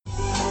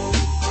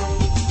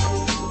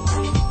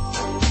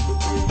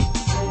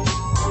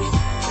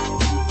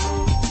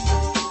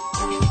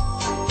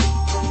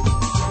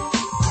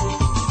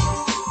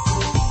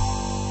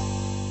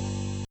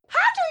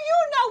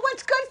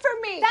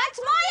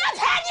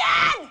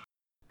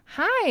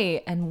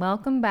Hi, and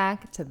welcome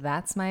back to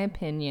That's My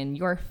Opinion,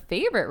 your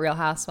favorite Real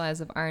Housewives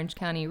of Orange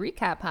County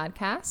recap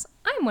podcast.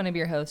 I'm one of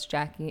your hosts,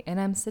 Jackie,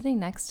 and I'm sitting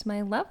next to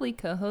my lovely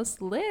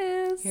co-host,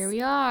 Liz. Here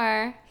we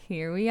are.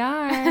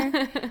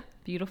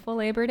 Beautiful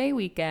Labor Day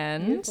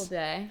weekend. Beautiful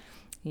day.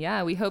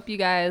 Yeah, we hope you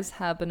guys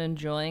have been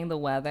enjoying the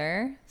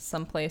weather.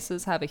 Some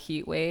places have a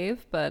heat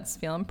wave, but it's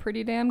feeling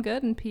pretty damn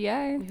good in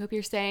PA. We hope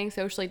you're staying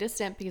socially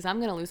distant because I'm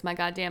going to lose my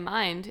goddamn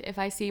mind if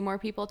I see more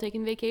people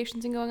taking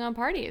vacations and going on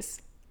parties.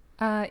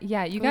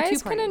 Yeah, you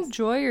guys can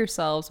enjoy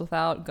yourselves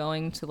without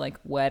going to like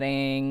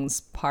weddings,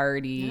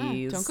 parties.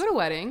 Yeah, don't go to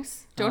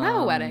weddings. Don't have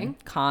a wedding.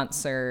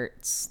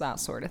 Concerts, that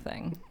sort of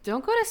thing.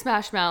 Don't go to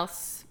Smash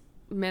Mouth's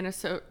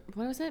Minnesota.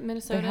 What was it?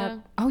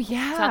 Minnesota? Oh,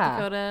 yeah. South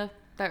Dakota.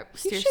 That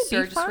You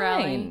should be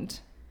fined.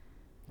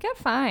 Get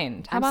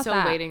fined. How about that?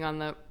 I'm still waiting on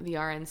the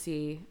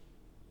RNC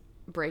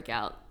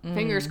breakout.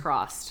 Fingers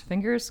crossed.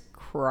 Fingers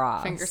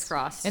crossed. Fingers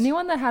crossed.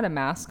 Anyone that had a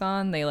mask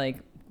on, they like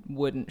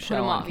wouldn't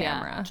show on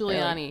camera. Yeah.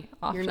 Giuliani,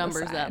 like, your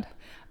number's up.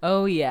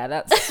 Oh yeah,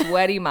 that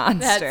sweaty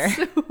monster.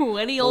 That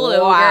sweaty old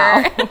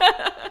wow. ogre.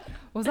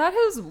 Was that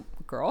his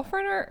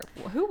girlfriend or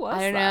who was that?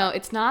 I don't know.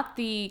 It's not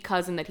the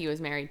cousin that he was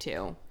married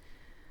to.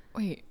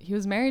 Wait, he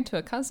was married to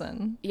a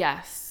cousin?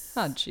 Yes.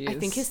 Oh, jeez. I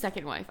think his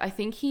second wife. I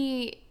think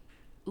he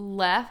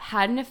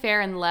had an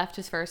affair and left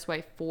his first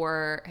wife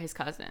for his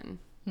cousin.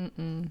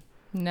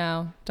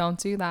 No, don't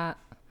do that.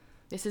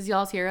 This is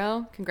y'all's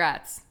hero.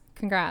 Congrats.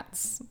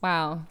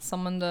 Wow,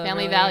 someone to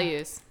family really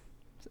values.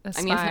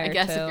 I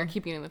guess if you're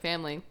keeping it in the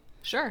family,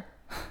 sure.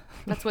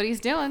 That's what he's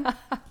doing.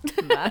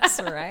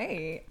 That's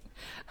right.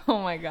 Oh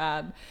my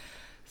God.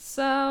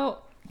 So,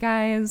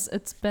 guys,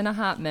 it's been a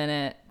hot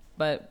minute,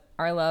 but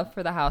our love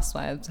for the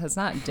Housewives has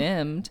not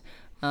dimmed.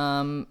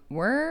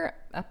 We're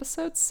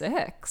episode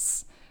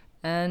 6,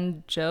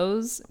 and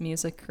Joe's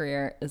music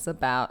career is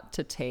about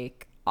to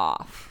take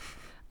off.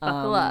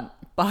 Buckle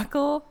up.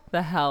 Buckle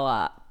the hell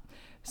up.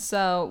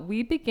 So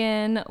we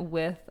begin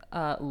with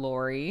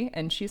Lauri,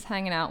 and she's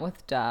hanging out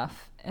with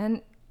Duff.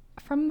 And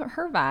from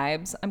her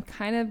vibes, I'm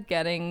kind of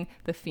getting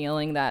the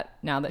feeling that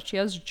now that she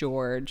has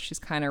George, she's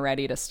kind of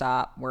ready to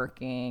stop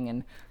working.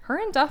 And her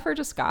and Duff are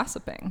just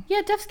gossiping.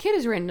 Yeah, Duff's kid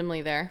is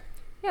randomly there.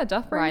 Yeah,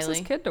 Duff brings Riley.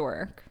 his kid to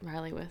work.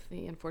 Riley with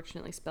the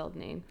unfortunately spelled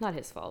name. Not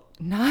his fault.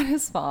 Not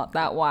his fault.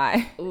 That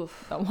Y.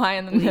 Oof. That Y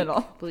in the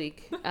middle.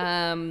 Bleak.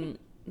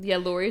 Yeah,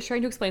 Lauri is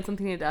trying to explain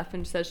something to Duff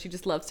and says she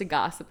just loves to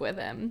gossip with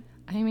him.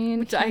 I mean,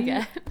 which I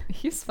get.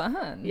 He's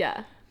fun.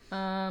 Yeah.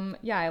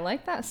 Yeah, I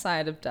like that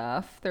side of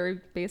Duff. They're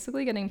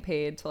basically getting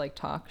paid to like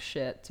talk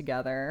shit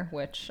together,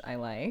 which I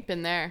like.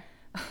 Been there.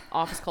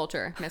 Office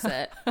culture. Miss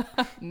it.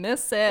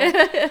 Miss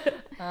it.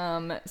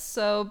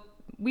 So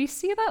we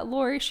see that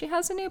Lauri, she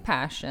has a new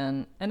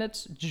passion, and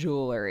it's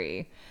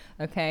jewelry.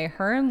 Okay,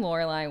 her and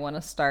Lorelai want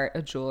to start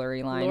a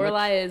jewelry line.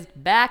 Lorelai is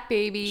back,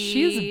 baby.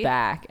 She's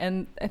back,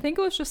 and I think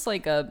it was just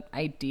like a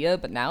idea,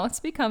 but now it's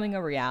becoming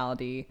a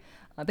reality.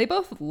 They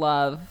both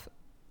love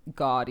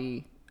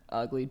gaudy,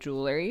 ugly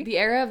jewelry. The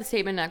era of the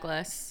statement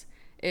necklace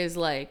is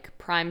like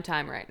prime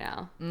time right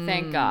now.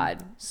 Thank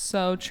God.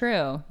 So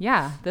true.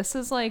 Yeah, this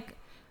is like,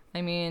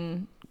 I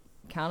mean,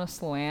 Countess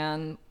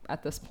Luann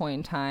at this point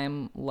in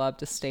time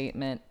loved a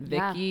statement.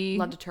 Vicki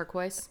loved a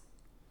turquoise.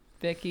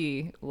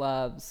 Vicki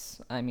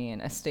loves,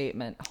 a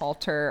statement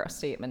halter, a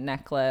statement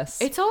necklace.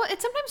 It's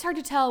sometimes hard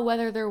to tell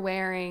whether they're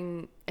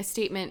wearing a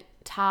statement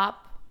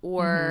top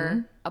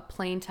or a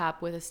plain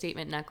top with a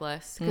statement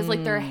necklace because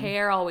like their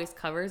hair always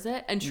covers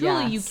it, and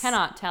truly you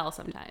cannot tell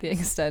sometimes. The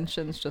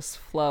extensions just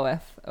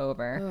floweth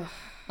over.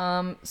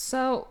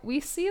 So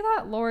we see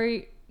that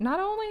Lauri, not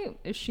only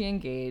is she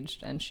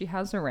engaged and she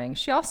has a ring,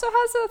 she also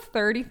has a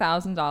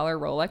 $30,000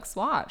 Rolex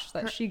watch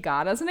that she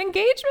got as an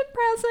engagement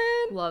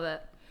present. Love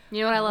it.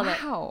 You know what? I love it.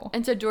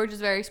 And so George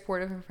is very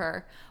supportive of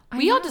her.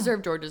 We all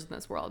deserve Georges in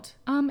this world.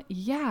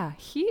 Yeah,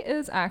 he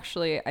is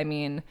actually,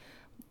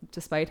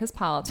 despite his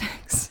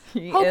politics,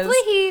 hopefully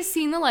he's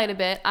seen the light a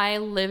bit. I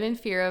live in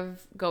fear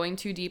of going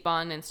too deep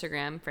on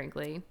Instagram,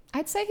 frankly.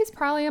 I'd say he's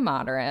probably a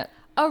moderate.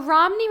 A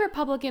Romney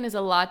Republican is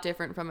a lot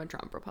different from a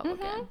Trump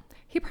Republican.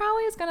 He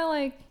probably is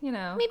gonna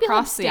maybe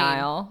cross the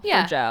aisle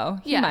for Joe.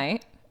 He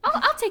might.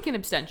 I'll take an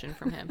abstention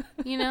from him.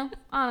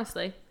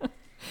 Honestly.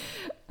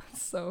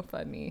 So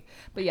funny.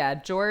 But yeah,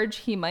 George,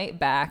 he might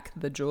back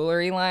the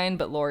jewelry line,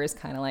 but Laura's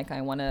kind of like, I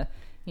want to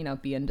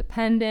be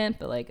independent,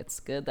 but like it's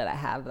good that I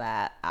have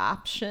that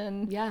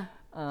option. Yeah.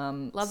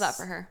 Love that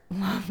for her.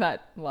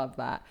 Love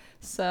that.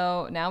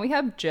 So now we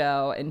have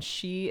Joe, and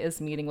she is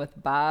meeting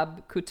with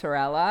Bob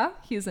Cutarella.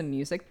 He's a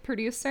music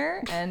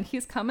producer, and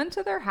he's coming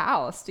to their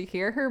house to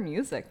hear her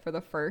music for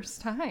the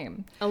first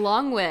time.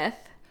 Along with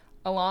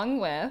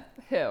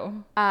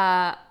who?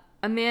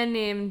 A man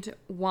named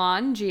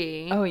Juan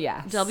G. Oh,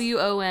 yes.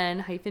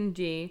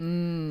 WON-G,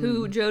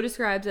 who Joe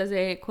describes as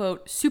a,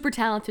 quote, super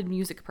talented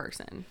music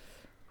person.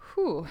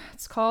 Whew,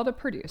 it's called a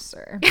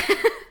producer.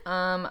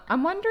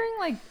 I'm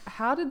wondering,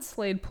 how did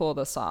Slade pull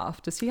this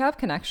off? Does he have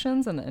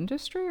connections in the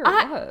industry or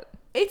what?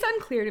 It's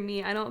unclear to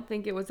me. I don't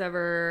think it was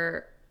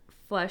ever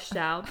fleshed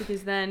out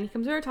because then he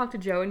comes over to talk to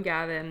Joe and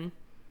Gavin.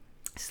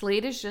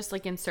 Slade is just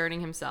like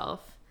inserting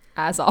himself.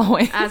 As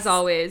always. As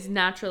always,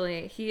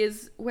 naturally. He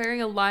is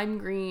wearing a lime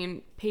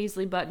green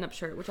paisley button-up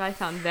shirt, which I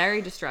found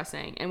very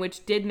distressing, and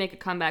which did make a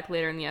comeback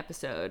later in the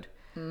episode.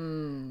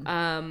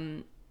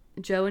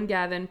 Joe and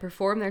Gavin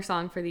perform their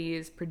song for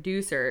these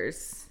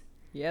producers.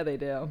 Yeah, they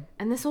do.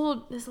 And this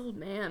old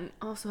man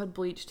also had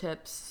bleach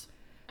tips,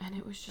 and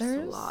it was just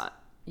a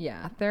lot.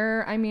 Yeah,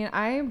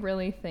 I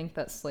really think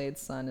that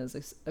Slade's son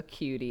is a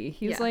cutie.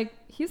 He's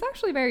he's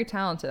actually very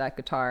talented at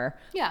guitar.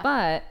 Yeah.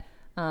 But,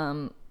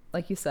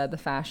 like you said, the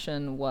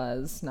fashion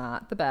was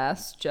not the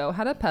best. Joe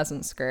had a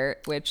peasant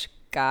skirt, which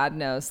God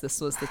knows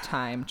this was the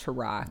time to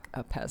rock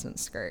a peasant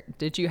skirt.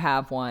 Did you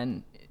have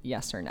one?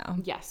 Yes or no?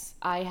 Yes.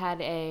 I had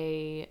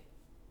a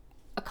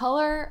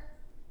color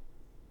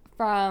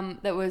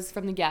that was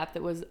from the Gap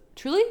that was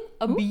truly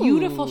a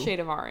beautiful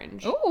shade of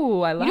orange.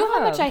 Ooh, I love it. You know how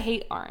much I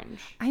hate orange.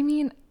 I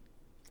mean,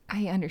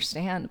 I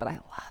understand, but I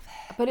love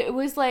it. But it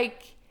was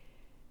like...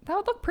 That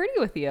would look pretty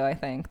with you, I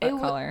think, that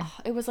color.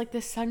 It was like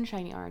this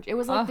sunshiny orange. It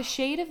was like the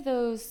shade of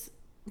those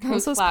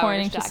This was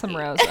pointing to some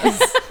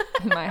roses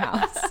in my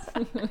house.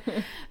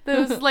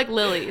 Those like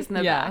lilies in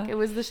the back. It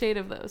was the shade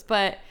of those.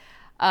 But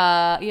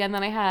and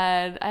then I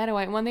had a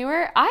white one.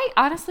 I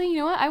honestly, you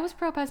know what? I was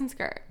pro peasant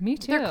skirt. Me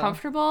too. They're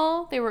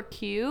comfortable. They were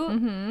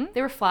cute.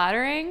 They were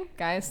flattering.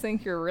 Guys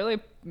think you're really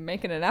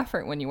making an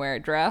effort when you wear a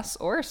dress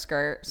or a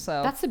skirt.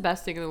 So that's the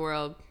best thing in the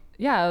world.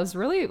 Yeah, it was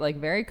really like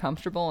very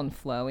comfortable and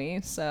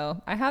flowy. So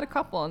I had a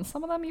couple, and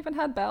some of them even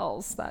had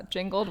bells that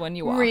jingled when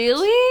you walked.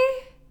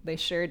 Really? They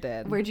sure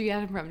did. Where'd you get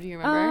them from? Do you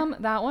remember?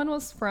 That one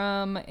was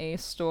from a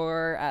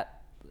store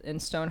in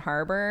Stone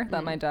Harbor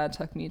that my dad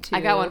took me to. I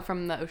got one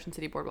from the Ocean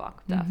City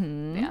Boardwalk.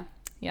 Yeah.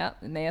 Yep.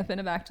 It may have been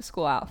a back to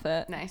school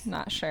outfit. Nice.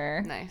 Not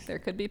sure. Nice. There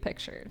could be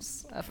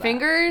pictures of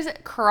Fingers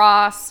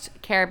crossed,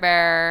 Care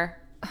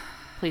Bear.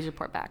 Please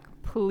report back.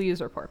 Please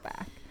report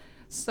back.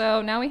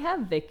 So now we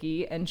have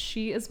Vicki, and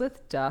she is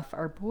with Duff,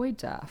 our boy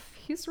Duff.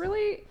 He's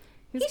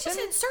just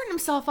inserting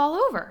himself all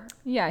over.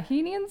 Yeah,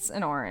 he needs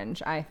an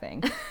orange, I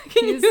think.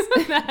 Can you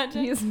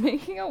imagine? He's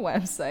making a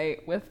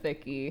website with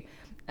Vicki,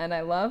 and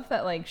I love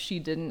that like she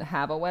didn't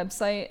have a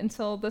website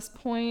until this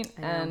point,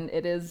 and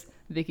it is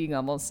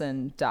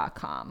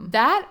VickiGumbelson.com.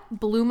 That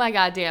blew my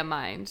goddamn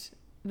mind.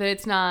 That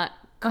it's not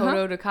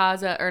Kodo de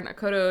Casa or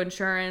Kodo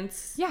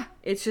Insurance. Yeah.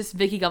 It's just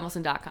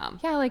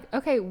VickiGumbelson.com. Yeah, like,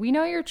 okay, we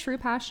know your true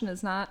passion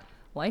is not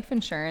life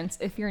insurance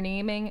if you're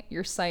naming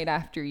your site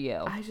after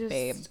you,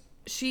 babe.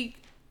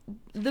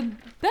 The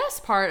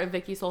best part of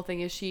Vicki's whole thing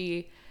is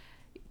she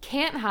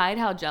can't hide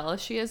how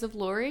jealous she is of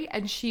Lauri,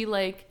 and she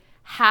like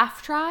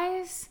half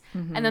tries,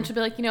 and then she'll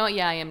be like, you know what,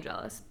 yeah, I am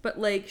jealous, but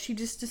like she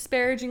just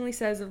disparagingly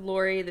says of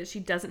Lauri that she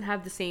doesn't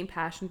have the same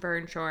passion for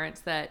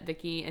insurance that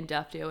Vicki and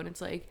Duff do, and it's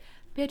like,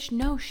 bitch,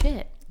 no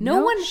shit.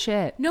 No one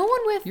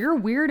with... You're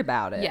weird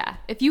about it. Yeah.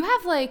 If you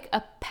have, like,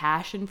 a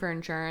passion for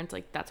insurance,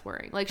 like, that's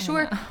worrying. Like,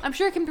 sure, I'm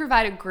sure it can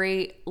provide a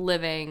great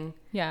living,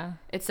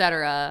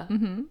 etc.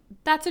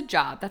 That's a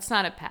job. That's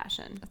not a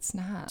passion. It's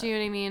not. Do you know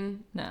what I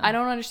mean? No. I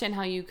don't understand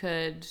how you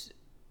could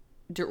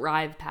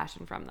derive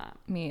passion from that.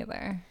 Me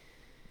either.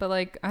 But,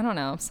 like, I don't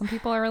know. Some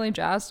people are really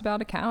jazzed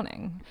about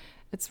accounting.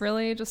 It's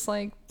really just,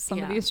 like,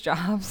 some of these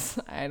jobs.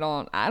 I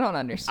don't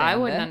understand I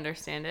wouldn't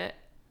understand it.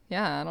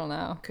 Yeah, I don't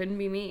know. Couldn't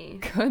be me.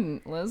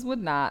 Couldn't. Liz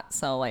would not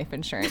sell life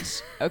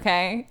insurance,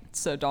 okay?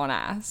 So don't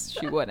ask.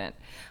 She wouldn't.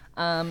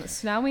 So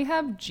now we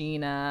have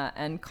Jeana,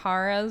 and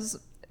Kara's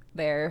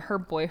there. Her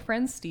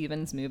boyfriend,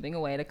 Steven's moving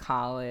away to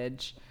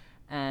college,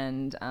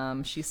 and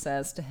she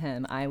says to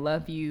him, I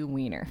love you,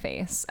 wiener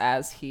face,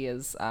 as he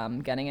is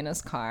getting in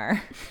his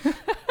car.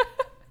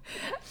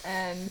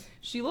 And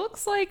she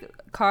looks like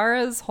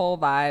Kara's whole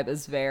vibe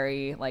is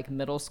very, like,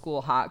 middle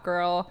school hot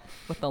girl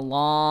with the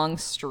long,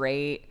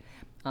 straight...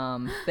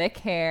 thick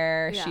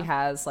hair. She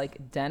has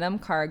like denim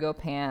cargo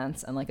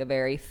pants and like a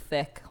very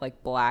thick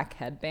like black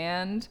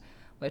headband,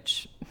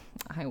 which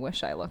I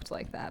wish I looked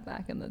like that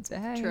back in the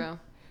day. True.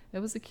 It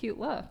was a cute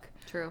look.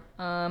 True.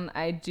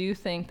 I do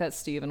think that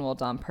Steven will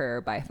dump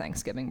her by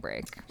Thanksgiving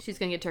break. She's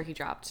gonna get turkey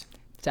dropped.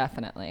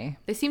 Definitely.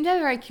 They seem to have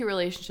a very cute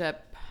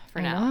relationship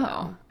for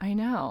now. I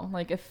know.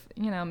 Like if,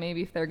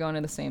 maybe if they're going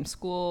to the same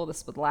school,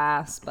 this would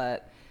last,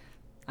 but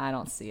I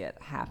don't see it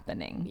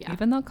happening. Yeah.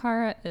 Even though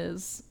Kara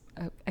is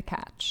a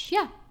catch.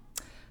 Yeah.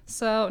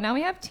 So now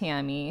we have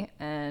Tammy,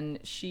 and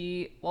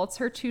it's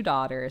her two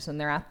daughters, and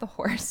they're at the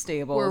horse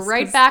stables. We're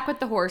right back with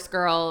the horse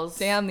girls.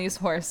 Damn these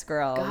horse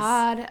girls.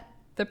 God.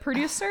 The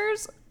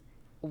producers,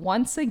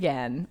 once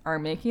again, are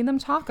making them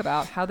talk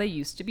about how they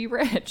used to be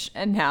rich,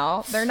 and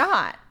now they're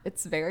not.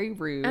 It's very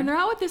rude. And they're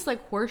out with this,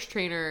 like, horse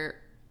trainer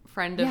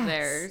friend of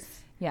theirs.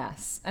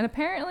 Yes. And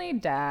apparently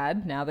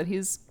Dad, now that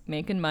he's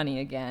making money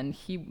again,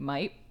 he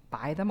might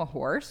buy them a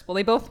horse. Well,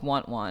 they both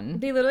want one.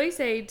 They literally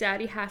say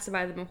Daddy has to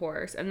buy them a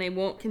horse, and they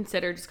won't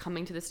consider just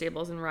coming to the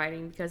stables and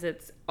riding because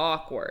it's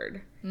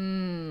awkward.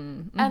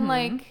 And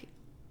like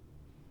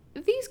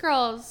these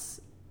girls,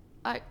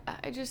 I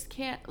just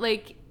can't,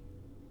 like,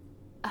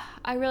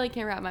 I really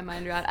can't wrap my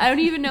mind around it. I don't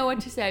even know what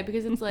to say,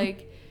 because it's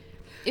like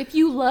If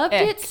you loved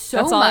Ick. it so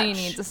That's much. all you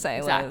need to say,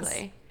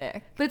 Exactly. Liz.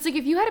 Ick. But it's like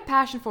if you had a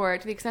passion for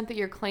it to the extent that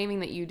you're claiming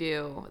that you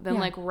do, then Yeah.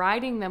 like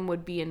riding them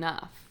would be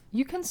enough.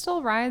 You can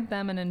still ride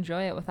them and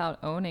enjoy it without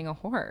owning a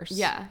horse.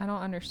 Yeah. I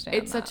don't understand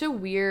It's such a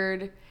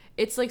weird,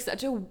 it's like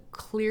such a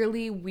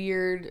clearly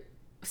weird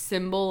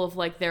symbol of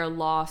like their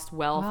lost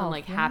wealth and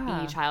like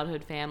happy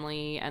childhood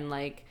family and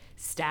like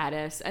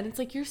status. And it's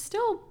like you're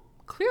still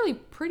clearly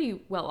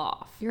pretty well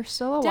off. You're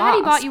still a Daddy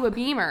wasp. bought you a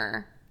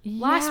Beamer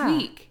last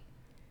week.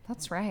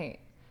 That's right.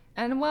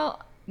 And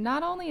well,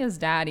 not only is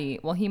Daddy,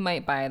 well, he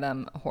might buy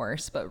them a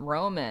horse, but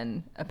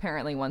Roman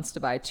apparently wants to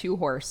buy 2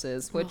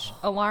 horses, which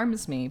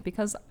alarms me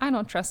because I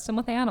don't trust him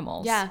with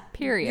animals. Yeah.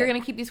 Period. You're going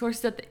to keep these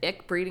horses at the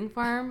Ick breeding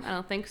farm? I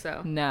don't think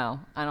so. No,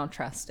 I don't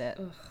trust it.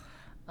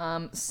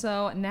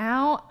 So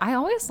now I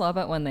always love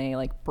it when they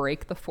like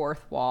break the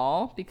fourth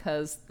wall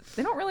because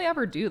they don't really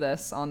ever do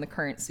this on the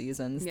current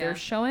seasons. Yeah. They're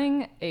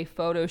showing a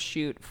photo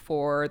shoot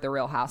for the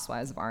Real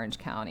Housewives of Orange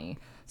County.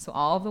 So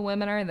all of the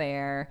women are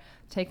there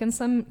taking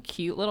some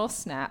cute little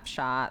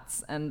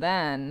snapshots. And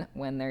then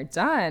when they're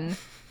done,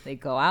 they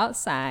go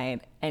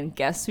outside and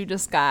guess who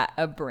just got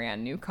a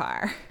brand new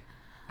car?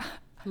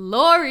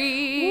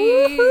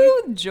 Lauri!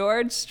 Woohoo!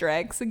 George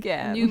strikes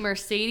again. New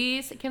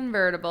Mercedes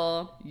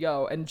convertible.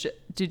 Yo, and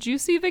did you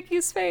see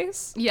Vicki's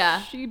face?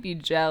 Yeah. She'd be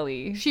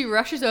jelly. She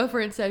rushes over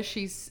and says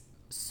she's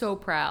so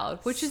proud,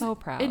 which So is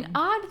proud. an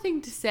odd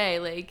thing to say.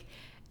 Like,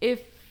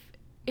 if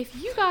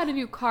you got a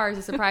new car as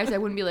a surprise, I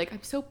wouldn't be like,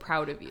 I'm so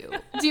proud of you.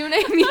 Do you know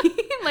what I mean?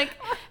 Like,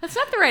 that's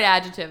not the right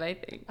adjective, I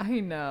think.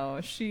 I know.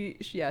 She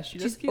She's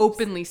just keeps,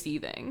 openly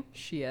seething.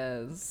 She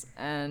is.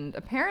 And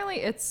apparently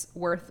it's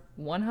worth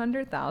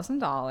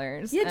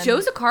 $100,000. Yeah, And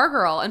Joe's a car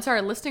girl and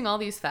started listing all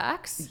these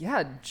facts.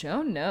 yeah,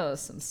 Joe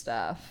knows some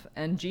stuff.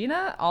 And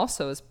Jeana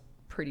also is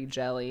pretty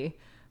jelly.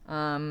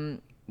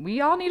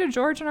 We all need a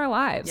George in our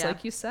lives. Yeah.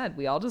 Like you said,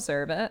 we all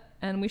deserve it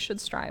and we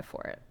should strive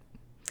for it.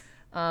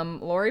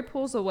 Lauri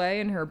pulls away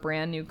in her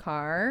brand new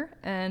car,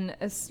 and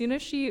as soon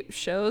as she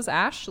shows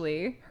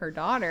Ashley, her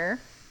daughter,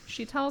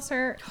 she tells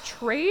her,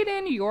 trade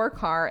in your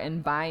car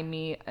and buy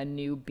me a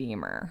new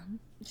Beamer.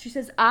 She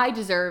says, I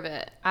deserve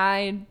it.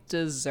 I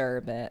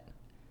deserve it.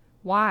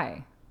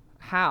 Why?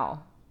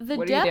 How? The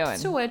What are you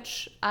depths to doing?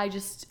 which I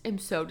just am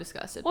so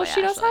disgusted Well, by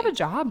she does Ashley. have a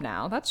job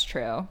now. That's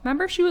true.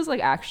 Remember she was like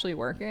actually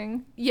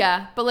working?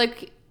 Yeah, but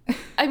like,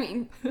 I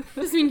mean,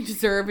 doesn't mean you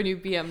deserve a new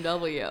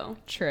BMW.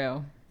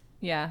 True.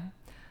 Yeah.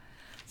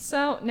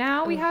 So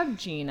now we have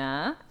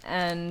Jeana,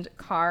 and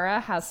Cara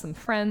has some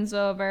friends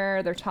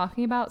over. They're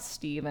talking about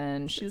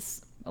Steven.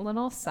 She's a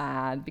little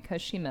sad because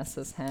she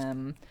misses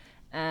him.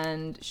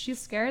 And she's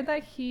scared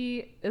that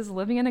he is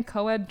living in a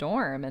co-ed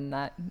dorm and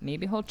that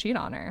maybe he'll cheat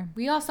on her.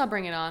 We all saw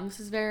Bring It On. This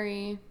is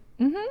very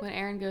when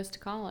Aaron goes to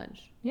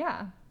college.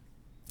 Yeah.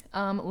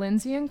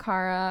 Lindsay and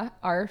Cara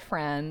are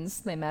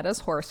friends. They met as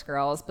horse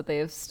girls, but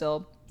they've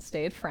still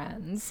stayed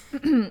friends.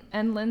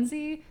 And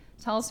Lindsay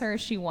tells her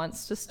she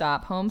wants to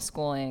stop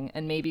homeschooling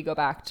and maybe go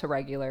back to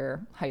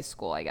regular high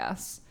school, I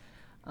guess.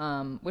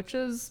 Which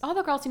is, All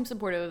the girls seem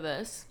supportive of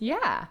this.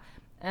 yeah.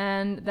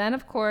 And then,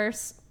 of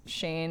course,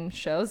 Shane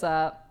shows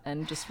up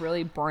and just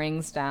really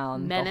brings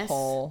down Menace. the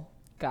whole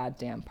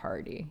goddamn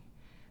party.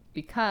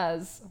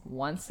 Because,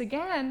 once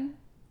again,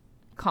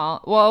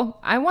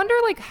 I wonder,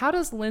 like, how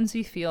does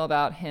Lindsay feel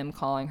about him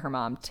calling her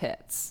mom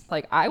tits?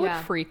 Like, I would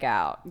Yeah. freak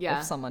out Yeah.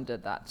 if someone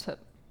did that to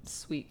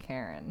sweet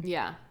Karen.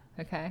 Yeah.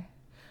 Okay.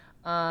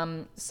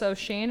 So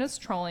Shane is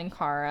trolling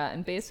Cara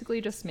and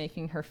basically just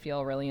making her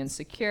feel really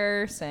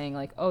insecure, saying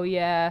like, oh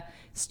yeah,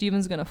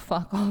 Steven's gonna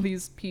fuck all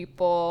these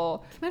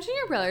people. Imagine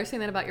your brother saying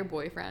that about your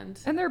boyfriend.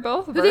 And they're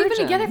both But virgins. they've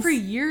been together for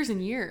years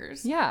and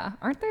years. Yeah.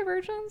 Aren't they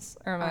virgins?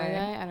 Or am Are they?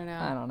 I don't know.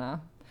 I don't know.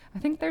 I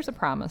think there's a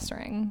promise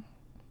ring.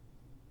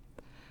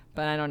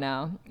 But I don't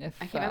know if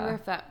I can't remember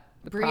if that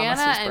the promise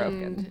Brianna was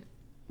and broken.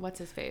 what's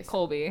his face?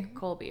 Colby.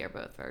 Colby are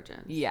both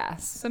virgins.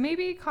 Yes. So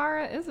maybe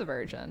Cara is a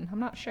virgin. I'm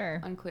not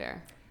sure.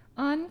 Unclear.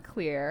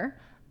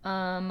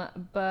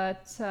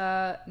 But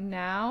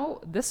now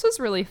this was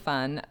really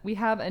fun. We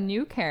have a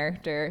new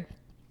character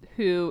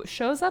who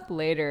shows up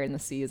later in the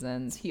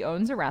seasons. He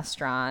owns a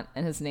restaurant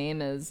and his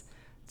name is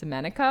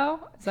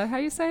Domenico. Is that how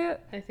you say it?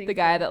 I think the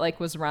guy that like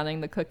was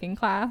running the cooking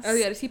class. Oh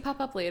yeah, does he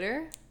pop up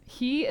later?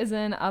 He is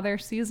in other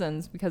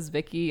seasons because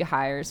Vicki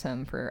hires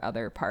him for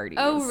other parties.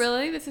 Oh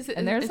really? This is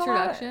an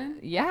introduction?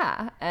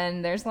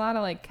 And there's a lot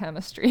of like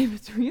chemistry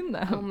between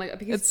them. Oh my god,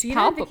 because it's Jeana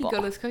palpable. and Vicki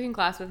go to this cooking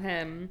class with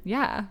him.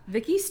 Yeah.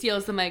 Vicki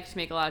steals the mic to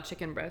make a lot of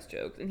chicken breast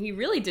jokes, and he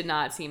really did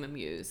not seem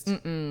amused.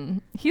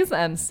 He's the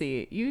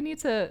MC. You need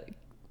to.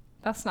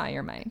 That's not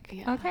your mic.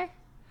 Yeah. Okay.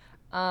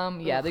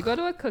 They go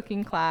to a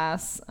cooking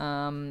class,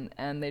 and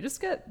they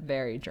just get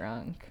very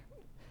drunk.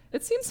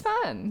 It seems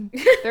fun.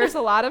 There's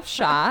a lot of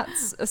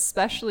shots,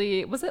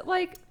 especially, was it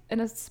like an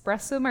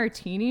espresso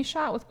martini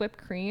shot with whipped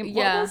cream?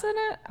 Yeah. What was in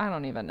it? I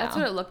don't even know. That's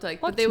what it looked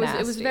like. Looked But it was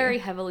nasty. very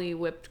heavily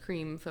whipped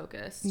cream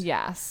focused.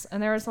 Yes.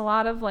 And there was a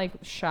lot of like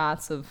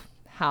shots of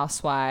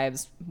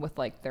housewives with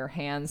like their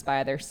hands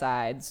by their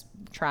sides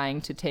trying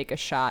to take a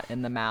shot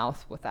in the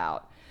mouth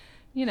without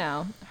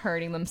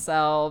hurting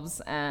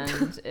themselves.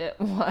 And it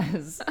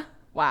was,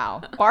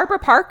 wow. Barbara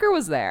Parker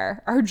was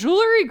there. Our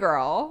jewelry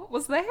girl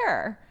was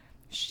there.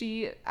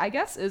 She, I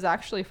guess, is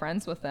actually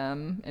friends with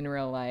them in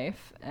real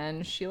life,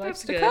 and she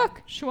likes to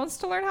cook. She wants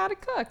to learn how to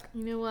cook.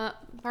 You know what?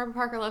 Barbara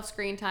Parker loves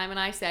screen time, and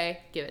I say,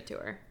 give it to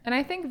her. And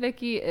I think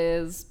Vicki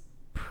is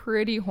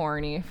pretty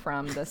horny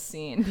from this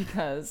scene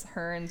because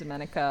her and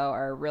Domenico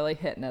are really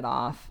hitting it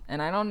off.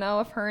 And I don't know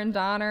if her and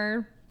Don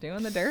are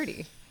doing the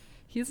dirty.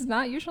 He's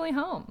not usually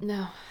home.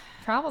 No.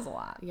 Travels a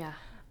lot. Yeah.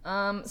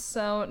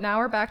 So now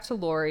we're back to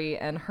Lauri,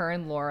 and her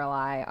and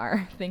Lorelai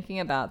are thinking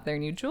about their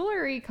new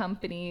jewelry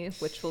company,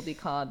 which will be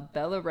called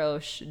Bella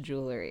Roche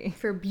Jewelry.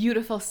 For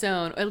beautiful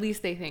stone. At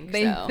least they think so.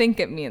 They think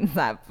it means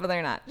that, but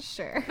they're not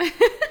sure.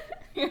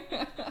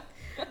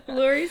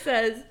 Lauri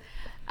says,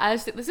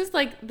 this is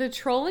like the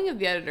trolling of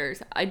the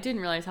editors. I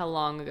didn't realize how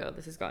long ago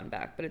this has gone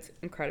back, but it's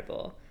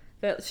incredible.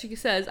 That she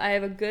says, I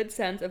have a good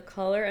sense of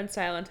color and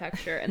style and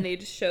texture, and they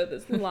just show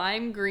this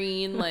lime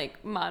green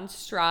like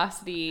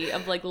monstrosity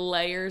of like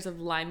layers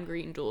of lime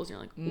green jewels, and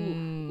you're like, ooh,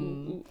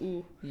 ooh, ooh,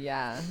 ooh.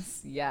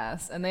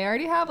 Yes, and they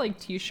already have like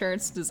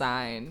t-shirts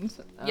designed.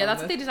 Yeah,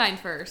 that's what they designed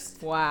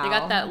first. Wow, they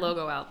got that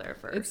logo out there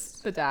first.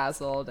 It's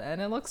bedazzled,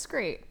 and it looks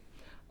great.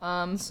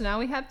 So now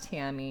we have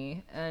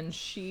Tammy, and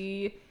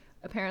she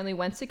apparently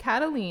went to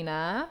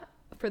Catalina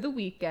for the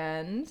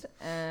weekend,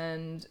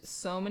 and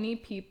so many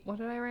people, what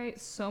did I write?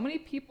 So many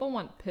people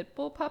want pit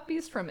bull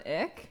puppies from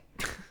Ick.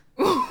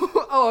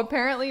 Oh,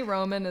 apparently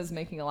Roman is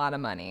making a lot of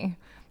money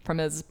from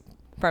his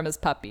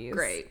puppies.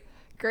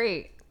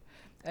 Great.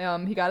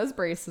 He got his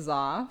braces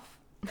off,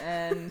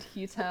 and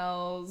he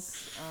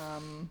tells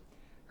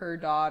her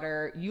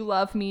daughter, you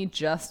love me,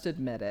 just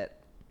admit it.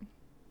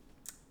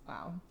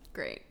 Wow.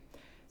 Great.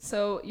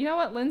 So you know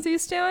what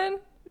Lindsay's doing?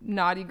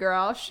 Naughty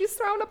girl. She's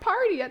throwing a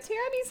party at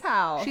Tammy's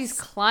house. She's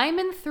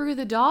climbing through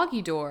the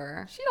doggy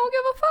door. She don't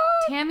give a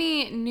fuck.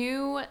 Tammy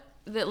knew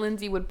that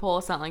Lindsay would pull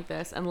a stunt like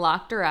this and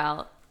locked her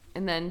out.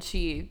 And then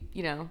she,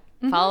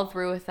 followed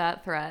through with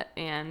that threat.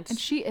 And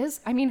she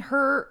is,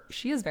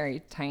 she is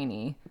very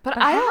tiny. But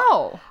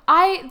how?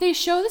 They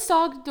show this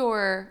dog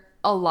door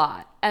a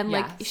lot. And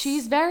yes.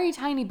 She's very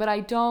tiny, but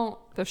I don't.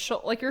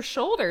 Your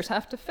shoulders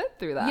have to fit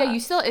through that. Yeah, it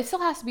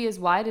still has to be as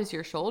wide as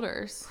your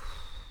shoulders.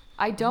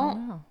 I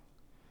don't know.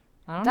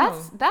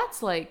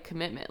 That's like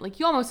commitment. Like,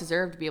 you almost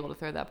deserve to be able to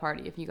throw that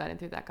party if you got in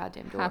through that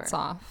goddamn door. Hats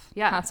off.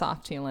 Yeah. Hats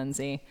off to you,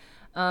 Lindsay.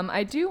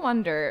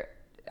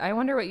 I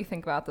wonder what you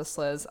think about this,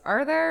 Liz.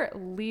 Are there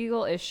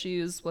legal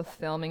issues with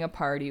filming a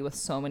party with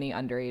so many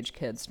underage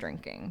kids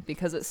drinking?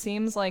 Because it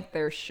seems like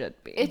there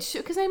should be.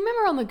 Because I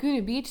remember on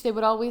Laguna Beach, they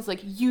would always,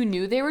 you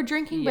knew they were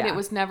drinking, but it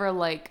was never,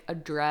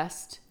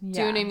 addressed. Yes. Do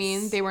you know what I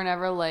mean? They were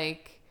never,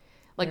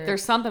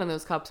 there's something in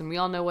those cups, and we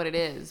all know what it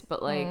is,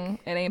 but, it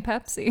ain't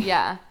Pepsi.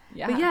 Yeah.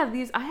 Yeah. But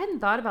yeah, I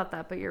hadn't thought about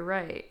that, but you're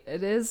right.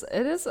 It is,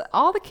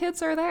 all the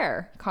kids are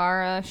there.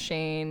 Cara,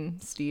 Shane,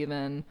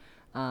 Steven,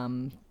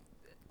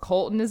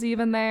 Colton is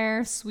even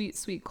there.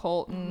 Sweet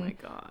Colton. Oh my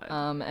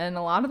God. And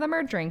a lot of them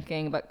are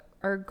drinking, but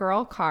our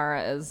girl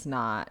Cara is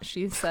not.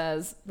 She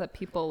says that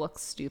people look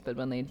stupid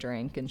when they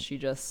drink, and she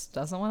just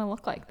doesn't want to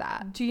look like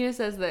that. Jeana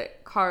says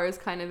that Cara is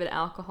kind of an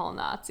alcohol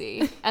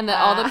Nazi, and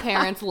that all the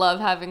parents love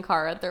having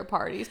Cara at their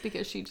parties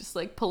because she just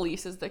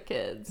polices the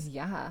kids.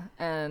 Yeah,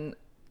 and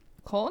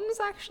Colton's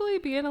actually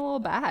being a little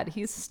bad.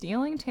 He's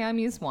stealing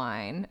Tammy's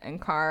wine,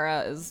 and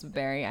Cara is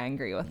very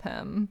angry with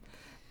him.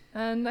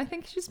 And I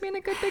think she's being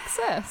a good big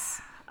sis.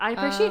 I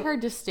appreciate her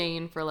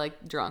disdain for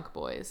drunk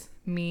boys.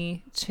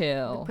 Me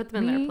too. Put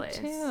them in their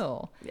place. Me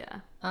too. Yeah.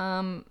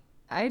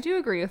 I do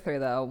agree with her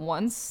though.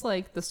 Once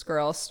this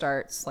girl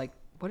starts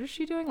what is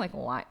she doing?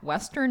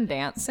 Western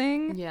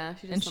dancing? Yeah.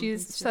 She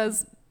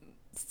says,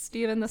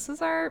 Steven, this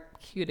is our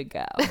cue to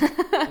go.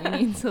 We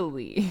need to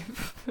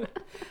leave.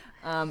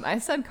 I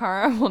said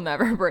Cara will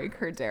never break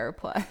her dare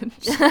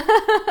pledge.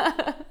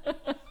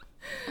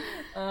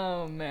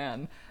 Oh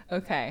man.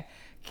 Okay.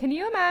 Can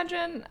you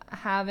imagine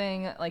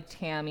having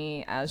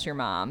Tammy as your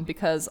mom?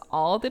 Because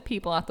all the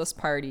people at this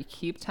party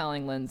keep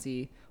telling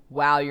Lindsay,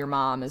 wow, your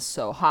mom is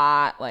so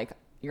hot.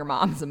 Your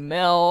mom's a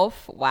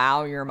MILF.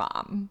 Wow, your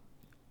mom.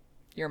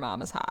 Your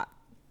mom is hot.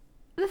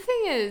 The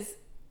thing is,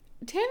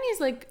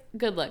 Tammy's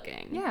good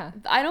looking. Yeah.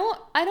 I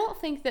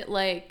don't think that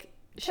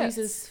she's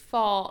as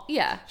fall.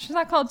 Yeah. She's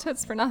not called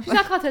tits for nothing. She's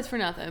not called tits for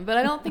nothing. But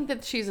I don't think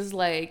that she's as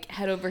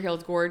head over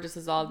heels gorgeous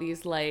as all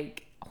these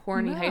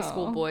horny high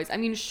school boys. I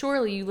mean,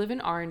 surely you live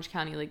in Orange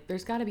County.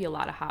 There's got to be a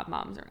lot of hot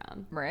moms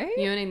around. Right?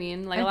 You know what I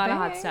mean? A lot of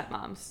hot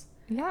stepmoms.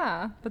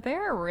 Yeah. But they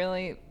are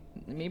really,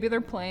 maybe they're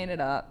playing it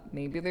up.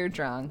 Maybe they're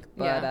drunk.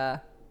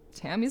 But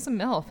Tammy's a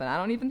MILF, and I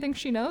don't even think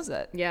she knows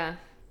it. Yeah.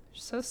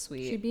 She's so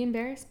sweet. She'd be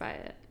embarrassed by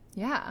it.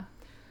 Yeah.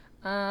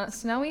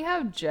 So now we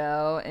have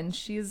Jo, and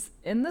she's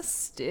in the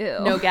stew.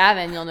 No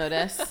Gavin, you'll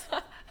notice.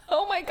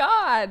 Oh my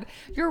God.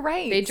 You're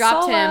right. They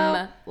dropped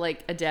him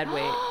a dead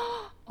weight.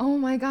 Oh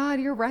my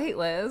God, you're right,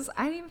 Liz.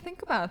 I didn't even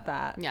think about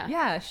that. Yeah.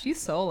 Yeah, she's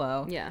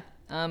solo. Yeah.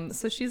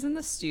 So she's in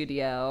the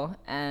studio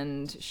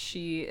and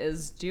she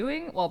is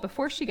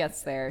before she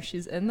gets there,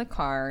 she's in the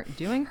car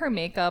doing her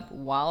makeup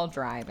while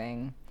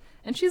driving.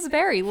 And she's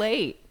very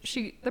late.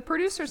 The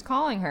producer's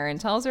calling her and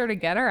tells her to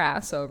get her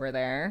ass over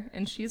there.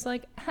 And she's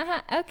like,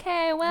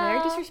 okay, well.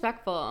 Very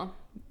disrespectful.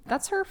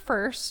 That's her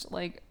first,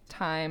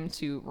 time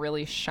to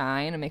really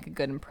shine and make a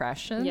good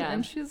impression. Yeah.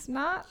 And she's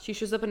not. She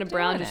shows up in a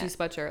brown Juicy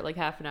sweatshirt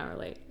half an hour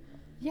late.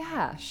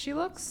 Yeah, she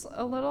looks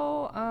a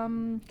little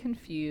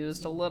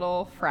confused, a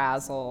little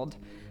frazzled.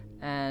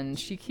 And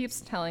she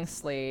keeps telling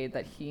Slade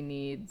that he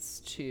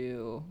needs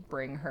to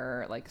bring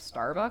her,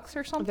 Starbucks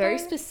or something. A very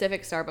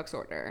specific Starbucks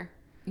order.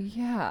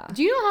 Yeah.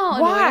 Do you know how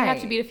annoying I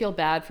have to be to feel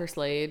bad for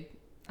Slade?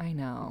 I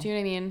know. Do you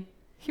know what I mean?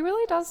 He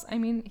really does. I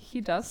mean,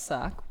 he does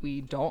suck. We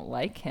don't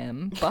like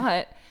him,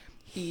 but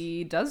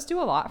he does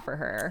do a lot for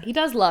her. He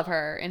does love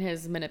her in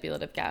his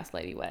manipulative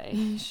gaslighty way.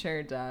 He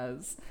sure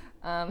does.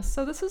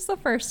 So this is the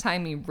first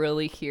time you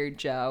really hear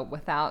Jo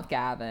without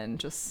Gavin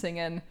just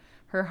singing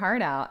her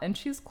heart out, and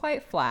she's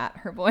quite flat.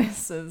 Her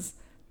voice is...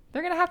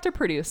 They're going to have to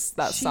produce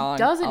that song. She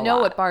doesn't know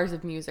what bars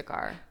of music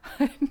are.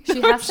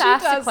 She has to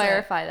ask to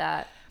clarify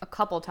that a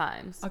couple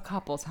times.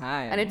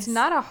 And it's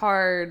not a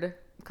hard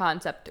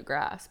concept to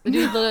grasp. The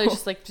dude's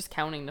literally just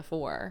counting to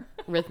 4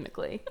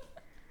 rhythmically.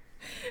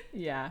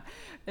 Yeah,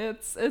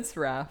 it's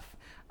rough.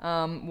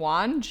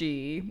 Juan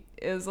G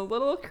is a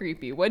little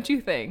creepy. What'd you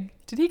think?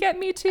 Did he get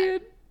Me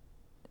Too'd?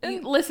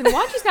 Listen,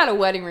 Juan G's got a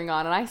wedding ring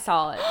on, and I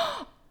saw it.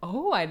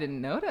 Oh, I didn't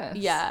notice.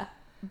 Yeah.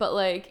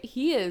 But,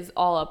 he is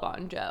all up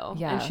on Jo.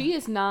 Yeah. And she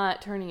is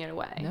not turning it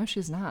away. No,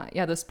 she's not.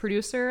 Yeah, this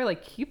producer,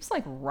 keeps,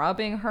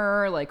 rubbing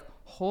her,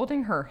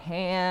 holding her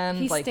hand.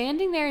 He's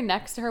standing there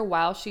next to her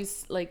while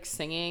she's,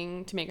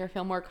 singing to make her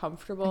feel more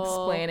comfortable.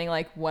 Explaining,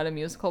 what a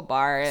musical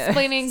bar is.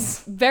 Explaining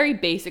very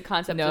basic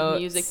concepts of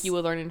music you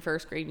would learn in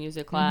first grade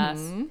music class.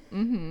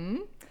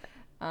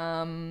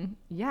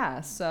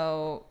 Yeah,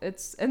 so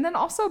it's... And then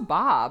also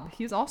Bob.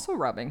 He's also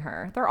rubbing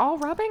her. They're all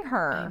rubbing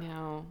her. I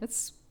know.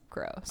 It's...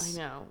 gross. I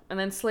know. And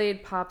then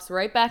Slade pops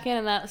right back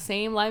in that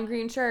same lime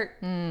green shirt.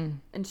 And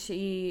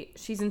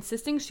she's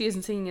insisting she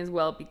isn't singing as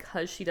well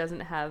because she doesn't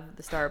have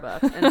the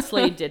Starbucks. And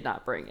Slade did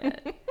not bring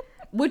it.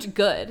 Which,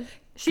 good.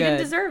 She didn't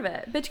deserve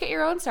it. Bitch, get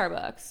your own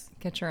Starbucks.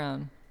 Get your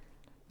own.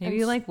 Maybe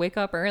you wake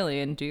up early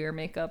and do your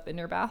makeup in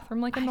your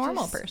bathroom like a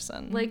normal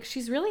person.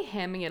 She's really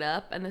hamming it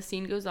up, and the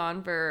scene goes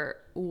on for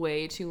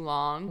way too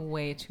long.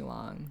 Way too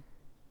long.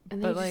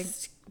 And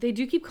they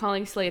do keep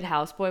calling Slade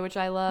houseboy, which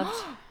I loved.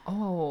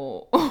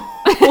 Oh.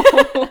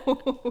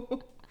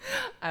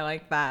 I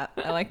like that.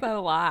 I like that a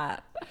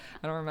lot.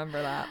 I don't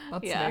remember that.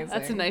 That's amazing.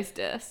 That's a nice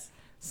diss.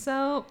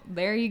 So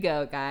there you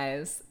go,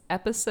 guys.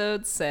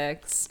 Episode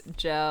 6,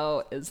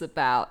 Jo is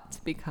about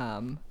to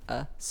become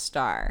a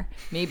star.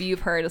 Maybe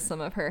you've heard of some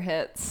of her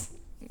hits.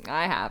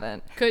 I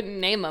haven't. Couldn't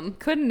name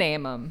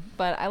them.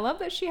 But I love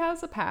that she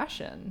has a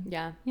passion.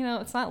 Yeah.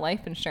 It's not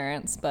life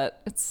insurance,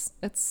 but it's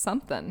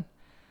something.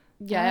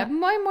 Yeah, I'm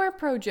more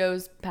pro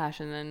Jo's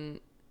passion than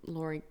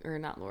Lauri, or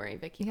not Lauri,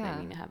 Vicki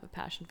claiming to have a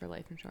passion for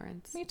life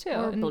insurance. Me too.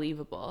 Or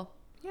believable.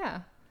 Yeah,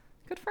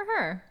 good for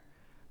her.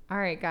 All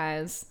right,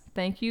 guys,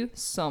 thank you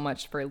so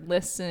much for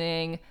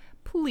listening.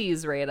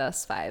 Please rate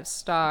us 5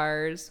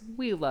 stars.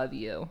 We love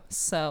you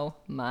so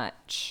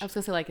much. I was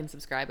going to say and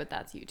subscribe, but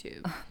that's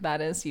YouTube. That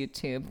is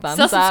YouTube. Thumbs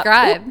Still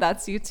subscribe. up.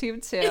 That's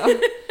YouTube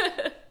too.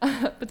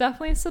 But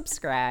definitely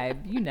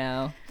subscribe,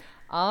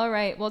 All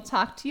right, we'll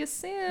talk to you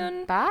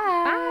soon. Bye.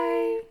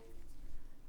 Bye.